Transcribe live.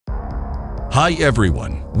Hi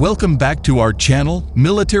everyone, welcome back to our channel,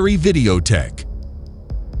 Military Video Tech.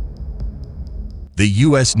 The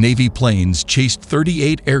U.S. Navy planes chased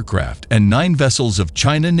 38 aircraft and 9 vessels of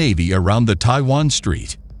China Navy around the Taiwan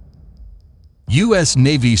Strait. U.S.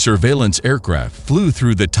 Navy surveillance aircraft flew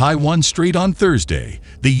through the Taiwan Strait on Thursday,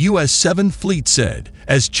 the U.S. 7th Fleet said,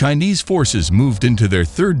 as Chinese forces moved into their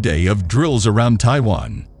third day of drills around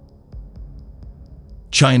Taiwan.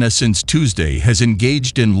 China since Tuesday has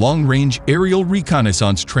engaged in long-range aerial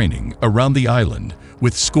reconnaissance training around the island,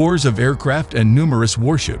 with scores of aircraft and numerous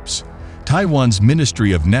warships, Taiwan's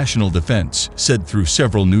Ministry of National Defense said through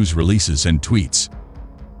several news releases and tweets.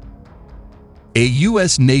 A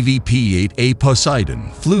U.S. Navy P-8A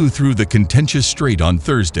Poseidon flew through the contentious strait on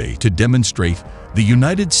Thursday to demonstrate the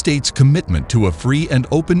United States' commitment to a free and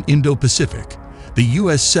open Indo-Pacific, the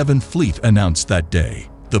U.S. 7th Fleet announced that day.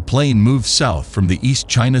 The plane moved south from the East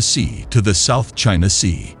China Sea to the South China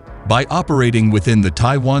Sea. By operating within the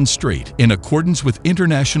Taiwan Strait in accordance with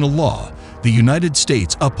international law, the United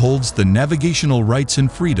States upholds the navigational rights and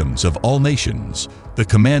freedoms of all nations, the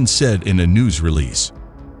command said in a news release.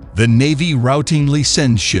 The Navy routinely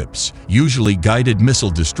sends ships, usually guided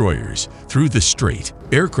missile destroyers, through the strait.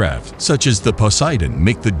 Aircraft such as the Poseidon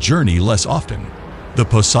make the journey less often. The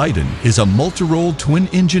Poseidon is a multi-role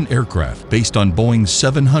twin-engine aircraft based on Boeing's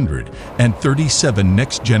 737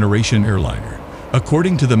 next-generation airliner.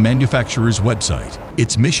 According to the manufacturer's website,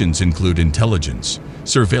 its missions include intelligence,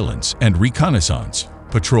 surveillance and reconnaissance,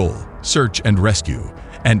 patrol, search and rescue,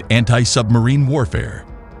 and anti-submarine warfare.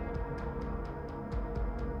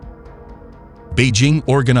 Beijing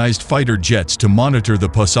organized fighter jets to monitor the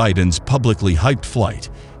Poseidon's publicly hyped flight,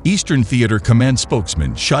 Eastern Theater Command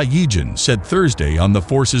spokesman Xia Yijin said Thursday on the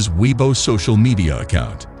force's Weibo social media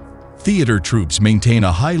account. Theater troops maintain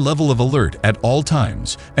a high level of alert at all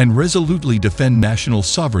times and resolutely defend national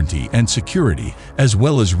sovereignty and security, as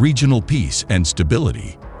well as regional peace and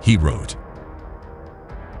stability, he wrote.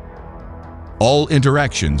 All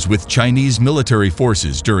interactions with Chinese military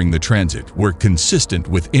forces during the transit were consistent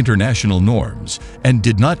with international norms and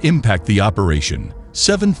did not impact the operation,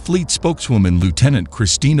 7th Fleet spokeswoman Lieutenant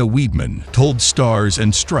Christina Wiedmann told Stars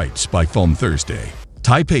and Stripes by phone Thursday.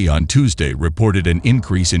 Taipei on Tuesday reported an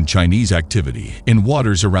increase in Chinese activity in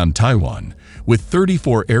waters around Taiwan, with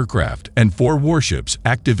 34 aircraft and 4 warships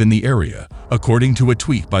active in the area, according to a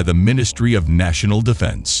tweet by the Ministry of National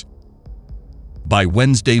Defense. By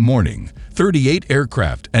Wednesday morning, 38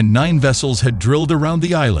 aircraft and 9 vessels had drilled around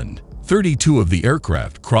the island. 32 of the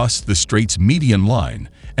aircraft crossed the strait's median line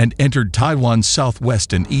and entered Taiwan's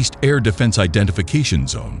southwest and east air defense identification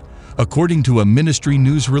zone, according to a ministry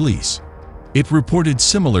news release. It reported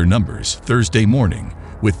similar numbers Thursday morning,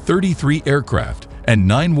 with 33 aircraft and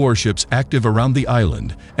 9 warships active around the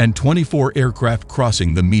island and 24 aircraft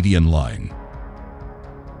crossing the median line.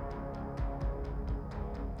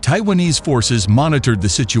 Taiwanese forces monitored the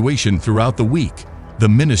situation throughout the week, the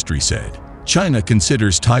ministry said. China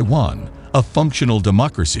considers Taiwan, a functional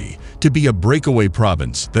democracy, to be a breakaway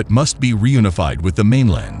province that must be reunified with the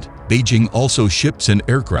mainland. Beijing also ships an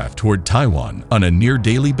aircraft toward Taiwan on a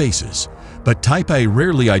near-daily basis, but Taipei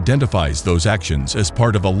rarely identifies those actions as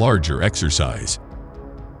part of a larger exercise.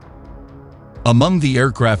 Among the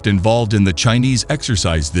aircraft involved in the Chinese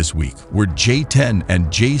exercise this week were J-10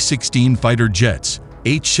 and J-16 fighter jets,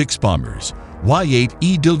 H-6 bombers, Y-8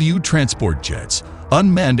 EW transport jets,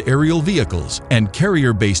 unmanned aerial vehicles, and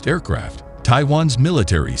carrier-based aircraft, Taiwan's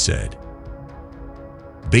military said.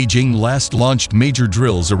 Beijing last launched major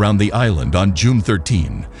drills around the island on June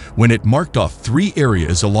 13, when it marked off 3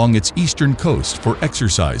 areas along its eastern coast for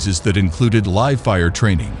exercises that included live-fire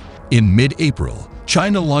training. In mid-April,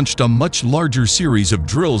 China launched a much larger series of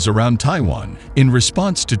drills around Taiwan in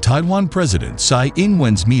response to Taiwan President Tsai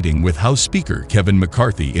Ing-wen's meeting with House Speaker Kevin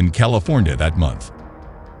McCarthy in California that month.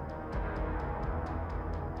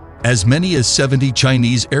 As many as 70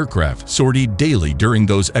 Chinese aircraft sortied daily during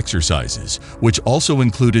those exercises, which also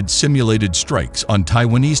included simulated strikes on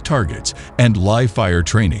Taiwanese targets and live-fire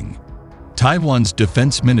training. Taiwan's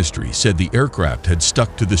defense ministry said the aircraft had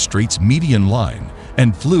stuck to the strait's median line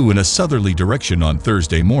and flew in a southerly direction on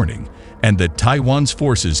Thursday morning, and that Taiwan's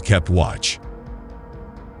forces kept watch.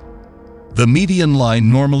 The median line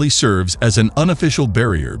normally serves as an unofficial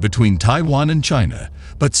barrier between Taiwan and China,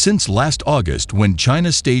 but since last August, when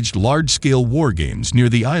China staged large-scale war games near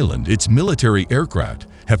the island, its military aircraft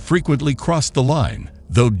have frequently crossed the line,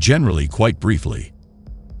 though generally quite briefly.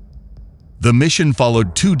 The mission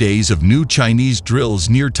followed 2 days of new Chinese drills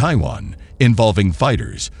near Taiwan, involving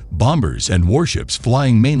fighters, bombers, and warships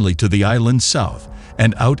flying mainly to the island's south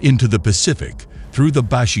and out into the Pacific, through the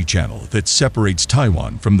Bashi Channel that separates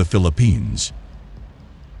Taiwan from the Philippines.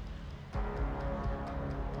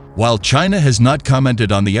 While China has not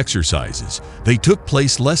commented on the exercises, they took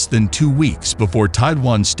place less than 2 weeks before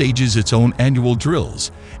Taiwan stages its own annual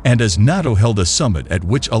drills, and as NATO held a summit at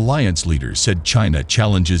which alliance leaders said China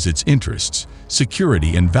challenges its interests,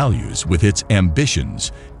 security and values with its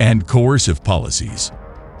ambitions and coercive policies.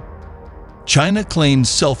 China claims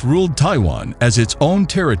self-ruled Taiwan as its own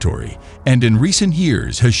territory and in recent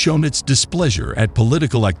years has shown its displeasure at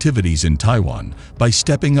political activities in Taiwan by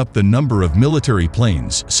stepping up the number of military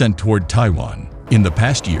planes sent toward Taiwan. In the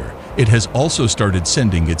past year, it has also started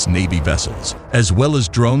sending its Navy vessels, as well as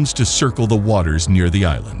drones to circle the waters near the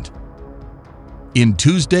island. In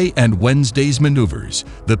Tuesday and Wednesday's maneuvers,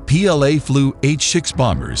 the PLA flew H-6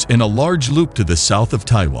 bombers in a large loop to the south of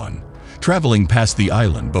Taiwan, traveling past the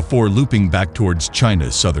island before looping back towards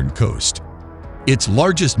China's southern coast. Its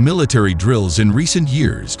largest military drills in recent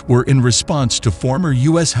years were in response to former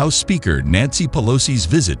U.S. House Speaker Nancy Pelosi's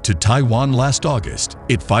visit to Taiwan last August.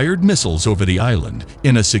 It fired missiles over the island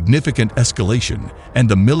in a significant escalation, and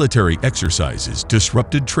the military exercises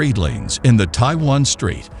disrupted trade lanes in the Taiwan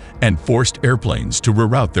Strait and forced airplanes to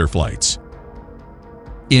reroute their flights.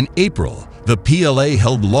 In April, the PLA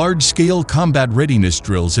held large-scale combat readiness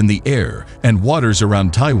drills in the air and waters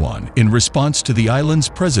around Taiwan in response to the island's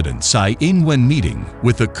President Tsai Ing-wen meeting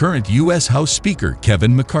with the current U.S. House Speaker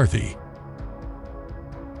Kevin McCarthy.